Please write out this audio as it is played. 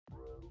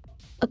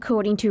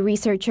According to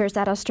researchers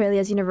at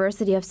Australia's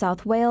University of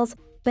South Wales,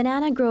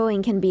 banana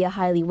growing can be a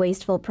highly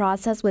wasteful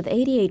process, with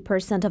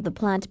 88% of the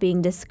plant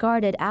being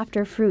discarded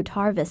after fruit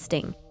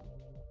harvesting.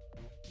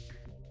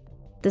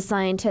 The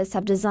scientists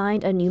have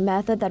designed a new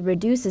method that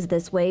reduces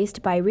this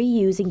waste by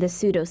reusing the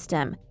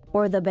pseudostem,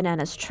 or the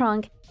banana's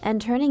trunk,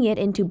 and turning it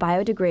into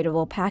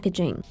biodegradable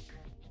packaging.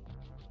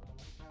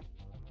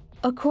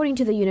 According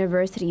to the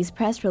university's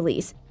press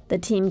release, the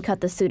team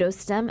cut the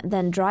pseudostem,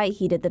 then dry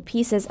heated the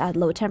pieces at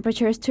low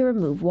temperatures to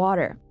remove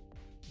water.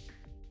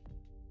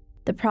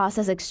 The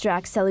process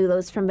extracts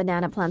cellulose from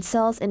banana plant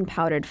cells in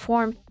powdered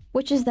form,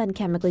 which is then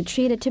chemically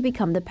treated to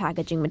become the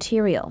packaging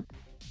material.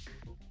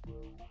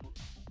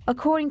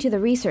 According to the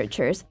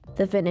researchers,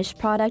 the finished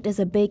product is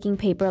a baking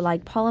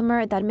paper-like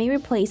polymer that may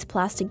replace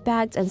plastic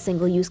bags and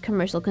single-use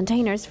commercial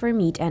containers for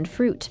meat and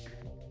fruit.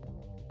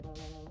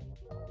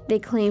 They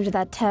claimed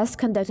that tests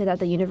conducted at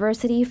the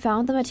university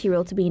found the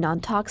material to be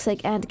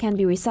non-toxic and can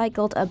be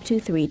recycled up to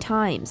 3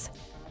 times.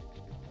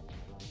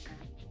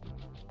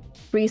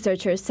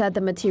 Researchers said the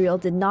material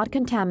did not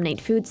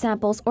contaminate food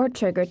samples or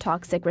trigger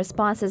toxic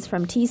responses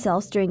from T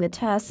cells during the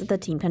tests the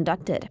team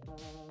conducted.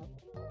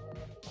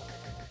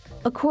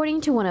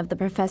 According to one of the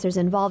professors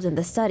involved in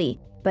the study,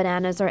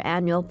 bananas are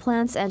annual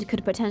plants and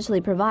could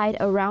potentially provide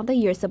a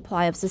round-the-year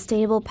supply of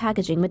sustainable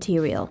packaging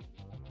material.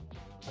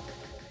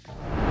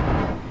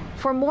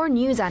 For more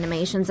news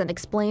animations and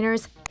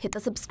explainers, hit the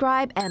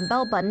subscribe and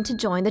bell button to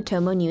join the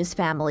TomoNews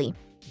family.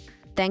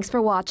 Thanks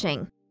for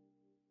watching.